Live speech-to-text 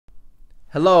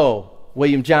Hello,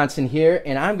 William Johnson here,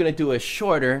 and I'm going to do a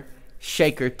shorter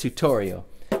shaker tutorial.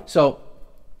 So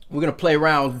we're going to play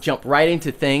around, jump right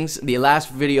into things. The last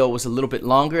video was a little bit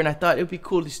longer, and I thought it would be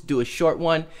cool to just do a short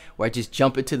one where I just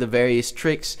jump into the various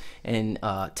tricks and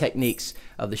techniques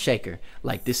of the shaker,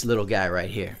 like this little guy right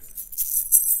here.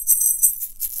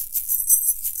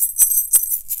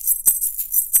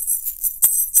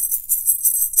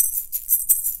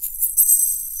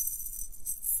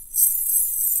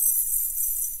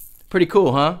 Pretty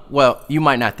cool, huh? Well, you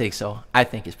might not think so. I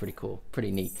think it's pretty cool, pretty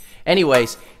neat.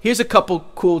 Anyways, here's a couple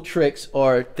cool tricks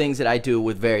or things that I do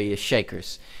with various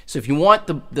shakers. So if you want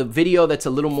the video that's a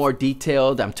little more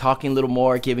detailed, I'm talking a little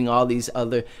more, giving all these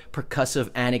other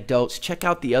percussive anecdotes, check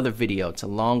out the other video. It's a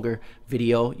longer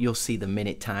video. You'll see the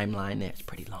minute timeline there. It's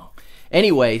pretty long.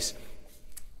 Anyways,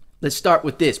 let's start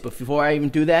with this, but before I even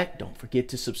do that, don't forget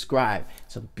to subscribe.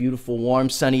 It's a beautiful, warm,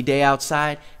 sunny day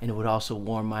outside, and it would also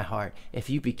warm my heart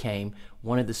if you became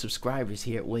one of the subscribers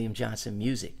here at William Johnson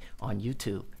Music on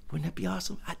YouTube. Wouldn't that be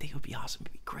awesome? I think it would be awesome.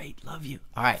 It'd be great. Love you.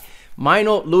 All right.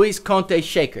 Mino Luis Conte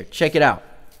shaker. Check it out.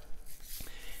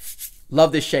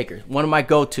 Love this shaker. One of my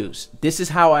go-tos. This is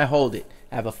how I hold it.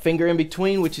 I have a finger in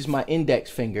between, which is my index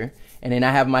finger, and then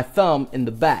I have my thumb in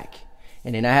the back.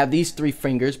 And then I have these three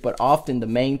fingers, but often the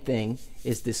main thing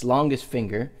is this longest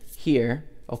finger here,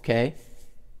 okay,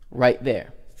 right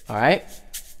there, all right?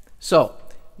 So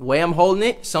the way I'm holding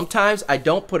it, sometimes I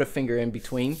don't put a finger in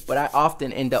between, but I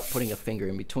often end up putting a finger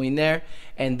in between there.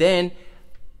 And then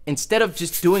instead of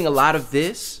just doing a lot of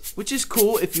this, which is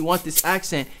cool if you want this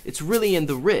accent, it's really in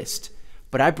the wrist.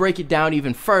 But I break it down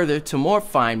even further to more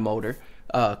fine motor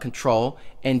control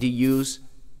and to use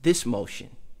this motion.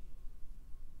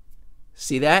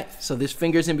 See that? So this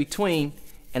finger's in between,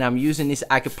 and I'm using this.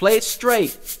 I could play it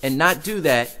straight and not do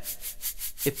that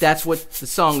if that's what the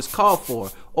song is called for.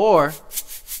 Or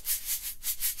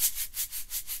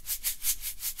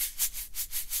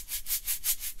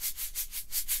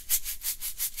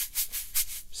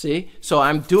see? So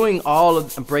I'm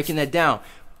breaking that down.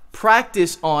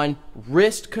 Practice on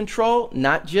wrist control,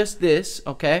 not just this,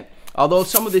 okay? Although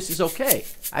some of this is okay.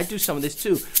 I do some of this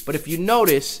too. But if you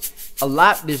notice,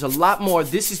 there's a lot more.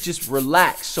 This is just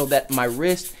relaxed so that my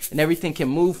wrist and everything can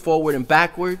move forward and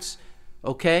backwards,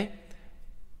 okay?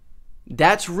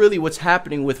 That's really what's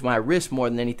happening with my wrist more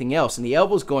than anything else. And the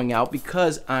elbow's going out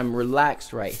because I'm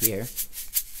relaxed right here,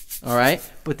 all right?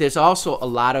 But there's also a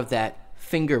lot of that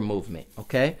finger movement,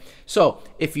 okay? So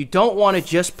if you don't want to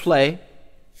just play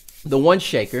the one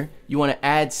shaker, you want to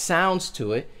add sounds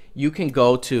to it, you can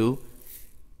go to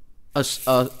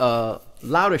a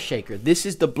louder shaker. This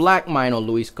is the Black Mino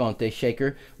Luis Conte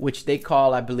shaker, which they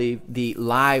call, I believe, the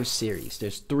Live series.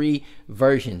 There's 3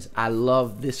 versions. I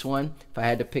love this one. If I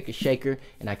had to pick a shaker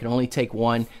and I could only take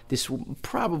one, this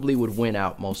probably would win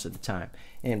out most of the time,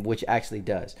 and which actually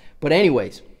does. But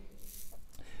anyways,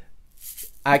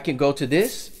 I can go to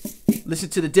this. Listen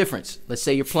to the difference. Let's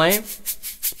say you're playing.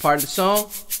 It's part of the song.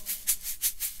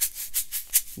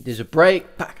 There's a break.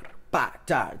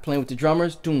 Playing with the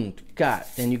drummers. Then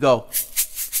you go.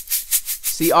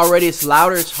 See, already it's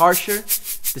louder, it's harsher.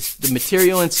 The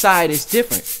material inside is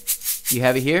different. You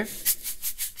have it here.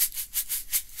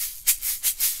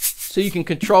 So you can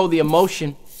control the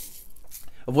emotion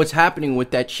of what's happening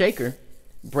with that shaker.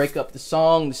 Break up the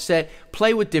song, the set.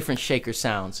 Play with different shaker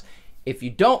sounds. If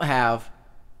you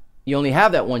only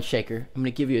have that one shaker, I'm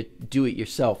going to give you a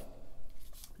do-it-yourself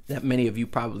that many of you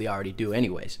probably already do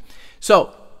anyways.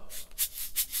 So,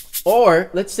 or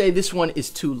let's say this one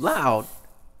is too loud,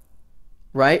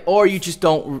 right? Or you just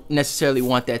don't necessarily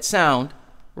want that sound,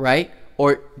 right?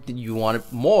 Or you want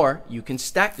it more, you can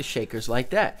stack the shakers like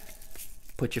that.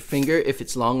 Put your finger, if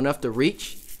it's long enough to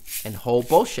reach, and hold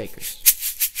both shakers.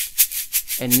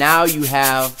 And now you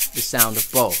have the sound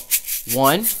of both.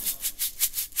 One,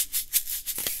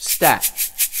 stack.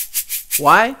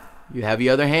 Why? You have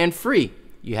your other hand free.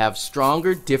 You have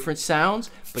stronger, different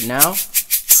sounds, but now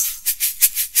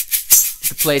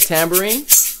to play a tambourine,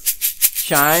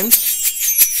 chimes,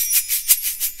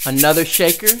 another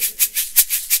shaker,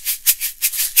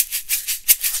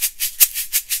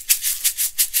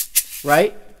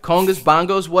 right? Congas,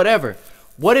 bongos, whatever.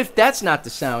 What if that's not the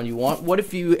sound you want? What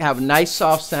if you have a nice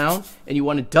soft sound and you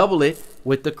want to double it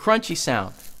with the crunchy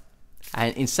sound?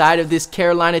 And inside of this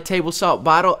Carolina table salt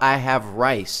bottle, I have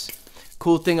rice.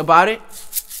 Cool thing about it,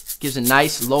 gives a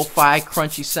nice lo-fi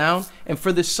crunchy sound, and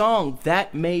for the song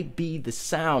that may be the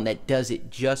sound that does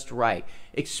it just right.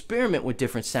 Experiment with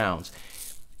different sounds.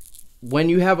 When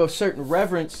you have a certain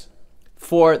reverence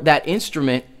for that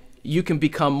instrument, you can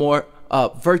become more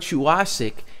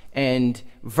virtuosic and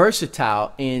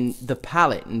versatile in the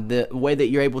palette and the way that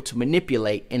you're able to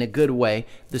manipulate in a good way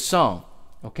the song.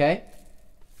 Okay?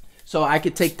 So I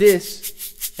could take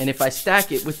this, and if I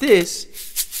stack it with this,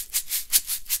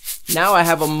 now I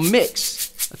have a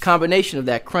mix, a combination of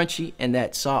that crunchy and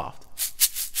that soft.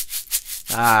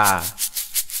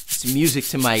 It's music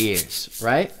to my ears,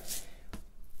 right?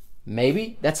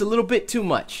 Maybe that's a little bit too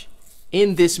much.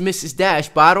 In this Mrs. Dash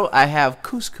bottle, I have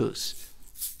couscous.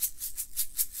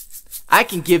 I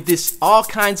can give this all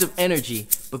kinds of energy,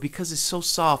 but because it's so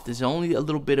soft, there's only a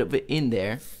little bit of it in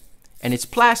there. And it's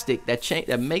plastic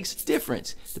that makes a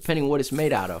difference depending on what it's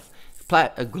made out of.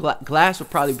 Glass would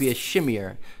probably be a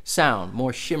shimmier sound,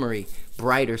 more shimmery,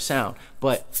 brighter sound.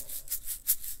 But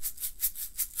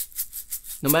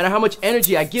no matter how much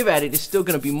energy I give at it, it's still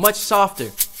going to be much softer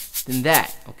than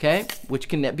that, okay? Which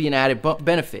can be an added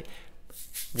benefit.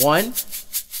 One,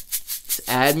 let's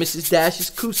add Mrs.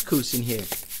 Dash's couscous in here.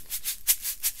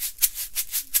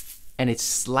 And it's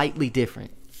slightly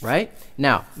different, right?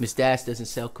 Now, Miss Dash doesn't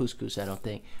sell couscous, I don't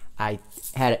think. I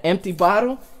had an empty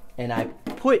bottle, and I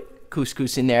put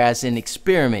couscous in there as an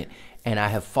experiment, and I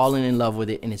have fallen in love with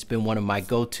it, and it's been one of my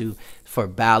go-to for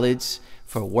ballads,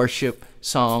 for worship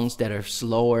songs that are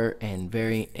slower and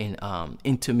very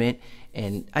intimate.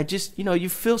 And I just, you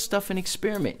feel stuff and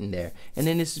experiment in there. And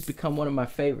then this has become one of my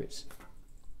favorites.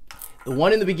 The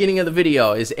one in the beginning of the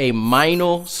video is a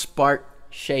Meinl Spark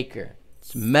Shaker.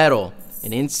 It's metal.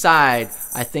 And inside,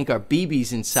 I think are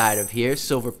BBs inside of here.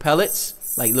 Silver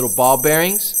pellets, like little ball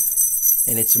bearings.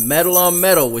 And it's metal on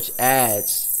metal, which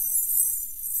adds.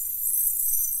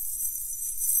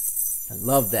 I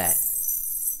love that.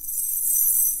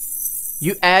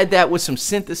 You add that with some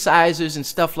synthesizers and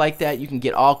stuff like that, you can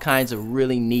get all kinds of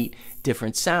really neat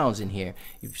different sounds in here.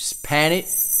 You just pan it.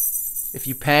 If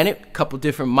you pan it, a couple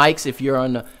different mics. If you're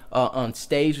on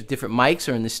stage with different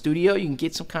mics or in the studio, you can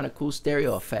get some kind of cool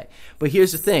stereo effect. But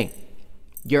here's the thing.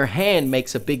 Your hand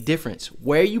makes a big difference.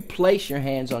 Where you place your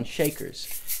hands on shakers,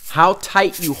 how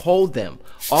tight you hold them,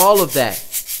 all of that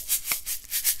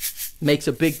makes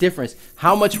a big difference.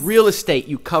 How much real estate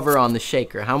you cover on the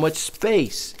shaker, how much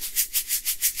space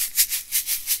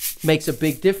makes a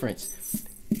big difference.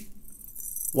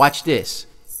 Watch this.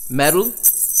 Metal,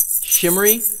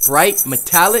 shimmery, bright,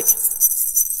 metallic.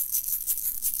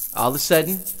 All of a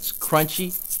sudden, it's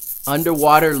crunchy,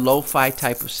 underwater, lo-fi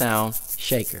type of sound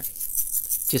shaker.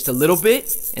 Just a little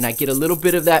bit, and I get a little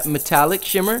bit of that metallic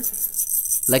shimmer.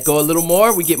 Let go a little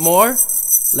more, we get more.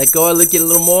 Let go, get a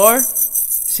little more.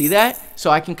 See that?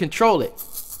 So I can control it.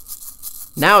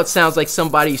 Now it sounds like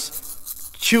somebody's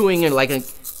chewing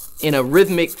in a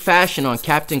rhythmic fashion on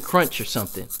Captain Crunch or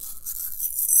something.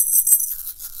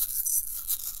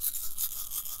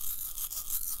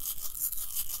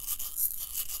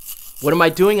 What am I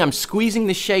doing? I'm squeezing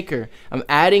the shaker. I'm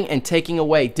adding and taking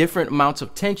away different amounts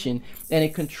of tension, and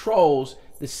it controls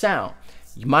the sound.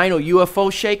 Meinl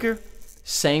UFO shaker,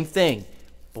 same thing.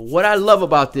 But what I love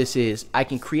about this is I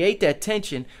can create that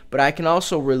tension, but I can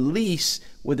also release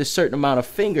with a certain amount of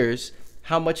fingers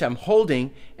how much I'm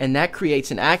holding, and that creates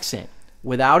an accent.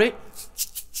 Without it,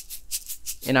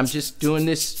 and I'm just doing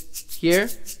this here.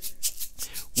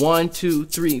 1, 2,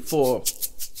 3, 4.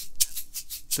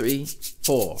 3,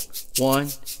 4. 1,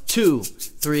 2,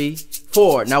 3,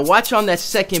 4. Now watch on that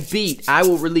second beat. I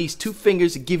will release 2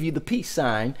 fingers to give you the peace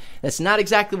sign. That's not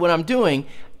exactly what I'm doing.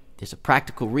 There's a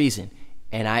practical reason.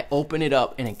 And I open it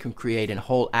up and it can create a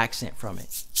whole accent from it.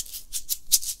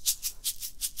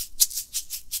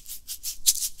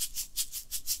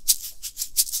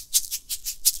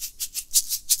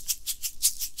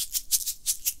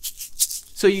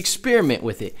 So you experiment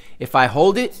with it. If I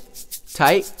hold it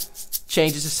tight,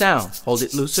 changes the sound. Hold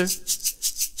it looser,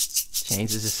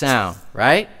 changes the sound,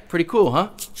 right? Pretty cool, huh?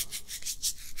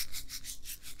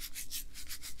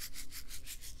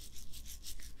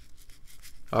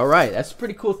 All right, that's a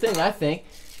pretty cool thing, I think.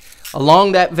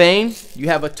 Along that vein, you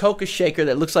have a toka shaker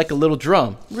that looks like a little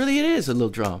drum. Really, it is a little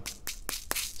drum.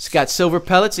 It's got silver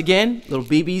pellets again, little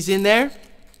BBs in there.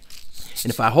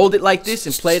 And if I hold it like this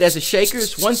and play it as a shaker,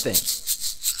 it's one thing.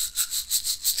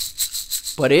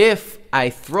 But if I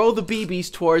throw the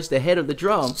BBs towards the head of the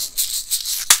drum,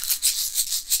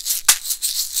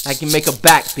 I can make a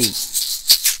backbeat.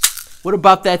 What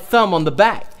about that thumb on the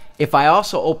back? If I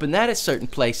also open that at certain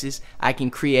places, I can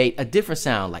create a different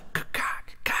sound like ka-ka,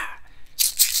 ka-ka.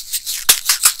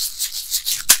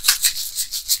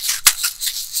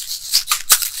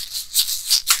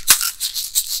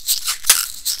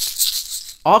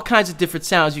 All kinds of different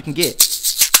sounds you can get.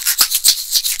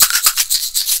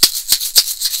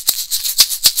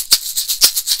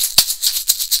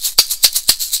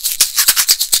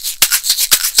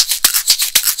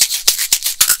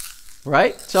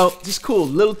 right? So just cool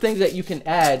little things that you can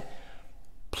add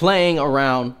playing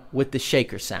around with the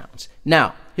shaker sounds.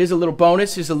 Now, here's a little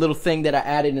bonus. Here's a little thing that I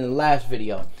added in the last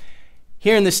video.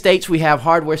 Here in the States, we have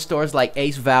hardware stores like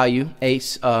Ace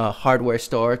hardware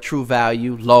store, True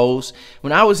Value, Lowe's.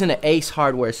 When I was in an Ace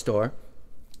hardware store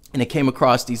and I came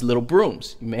across these little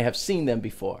brooms, you may have seen them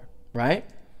before, right?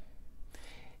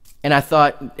 And I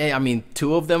thought, I mean,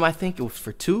 two of them, I think it was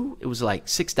for two, it was like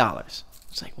 $6.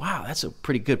 It's like, wow, that's a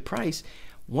pretty good price.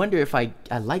 Wonder if I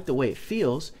like the way it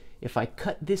feels. If I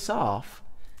cut this off,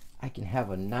 I can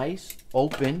have a nice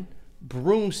open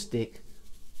broomstick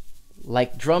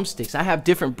like drumsticks. I have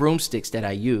different broomsticks that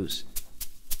I use.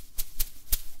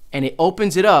 And it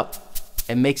opens it up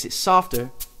and makes it softer.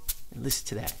 And listen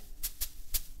to that.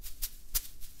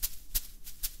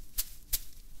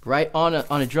 Right on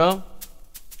a drum.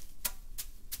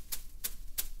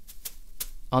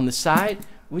 On the side,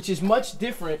 which is much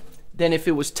different than if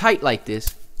it was tight like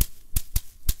this.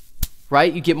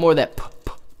 Right? You get more of that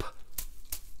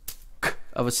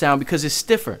of a sound because it's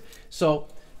stiffer. So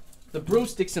the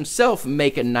broomsticks themselves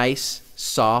make a nice,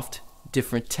 soft,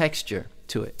 different texture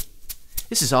to it.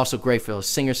 This is also great for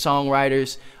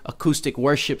singer-songwriters, acoustic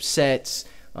worship sets,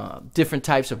 different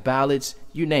types of ballads,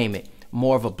 you name it.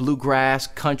 More of a bluegrass,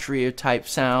 country type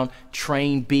sound,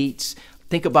 train beats.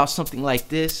 Think about something like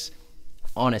this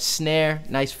on a snare,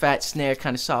 nice fat snare,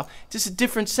 kind of soft. Just a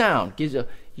different sound, gives a,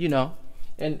 you know,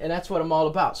 and that's what I'm all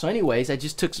about. So anyways, I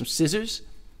just took some scissors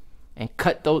and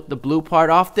cut the blue part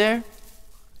off there.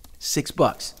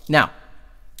 $6. Now,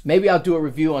 maybe I'll do a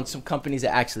review on some companies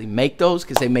that actually make those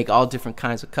because they make all different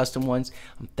kinds of custom ones.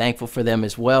 I'm thankful for them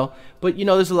as well. But you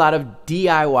know, there's a lot of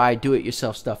DIY,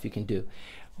 do-it-yourself stuff you can do.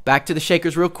 Back to the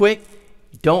shakers real quick.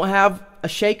 Don't have a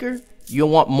shaker? You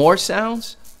want more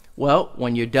sounds? Well,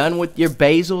 when you're done with your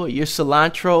basil or your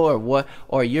cilantro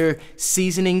or your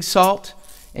seasoning salt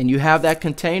and you have that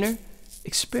container,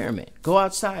 experiment. Go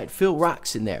outside, fill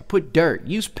rocks in there, put dirt,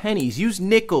 use pennies, use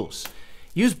nickels,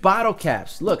 use bottle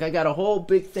caps. Look, I got a whole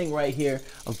big thing right here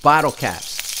of bottle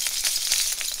caps.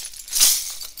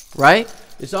 Right?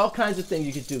 There's all kinds of things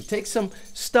you can do. Take some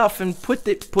stuff and put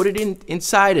it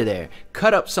inside of there.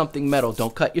 Cut up something metal.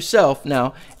 Don't cut yourself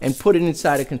now. And put it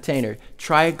inside a container.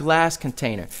 Try a glass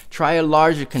container. Try a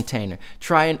larger container.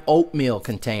 Try an oatmeal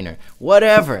container.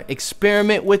 Whatever.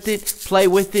 Experiment with it. Play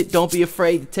with it. Don't be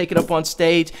afraid to take it up on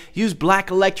stage. Use black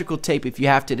electrical tape if you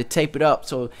have to tape it up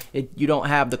so you don't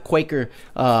have the Quaker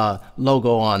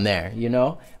logo on there, you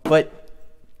know. But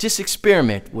just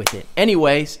experiment with it.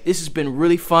 Anyways, this has been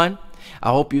really fun. I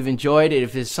hope you've enjoyed it.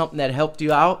 If it's something that helped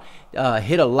you out,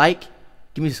 hit a like,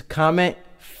 give me some comment,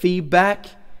 feedback,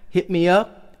 hit me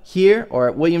up here or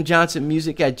at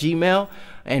williamjohnsonmusic@gmail.com,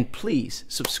 and please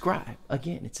subscribe.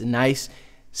 Again, it's a nice,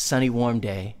 sunny, warm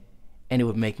day, and it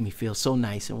would make me feel so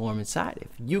nice and warm inside if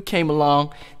you came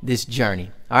along this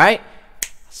journey. All right?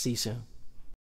 See you soon.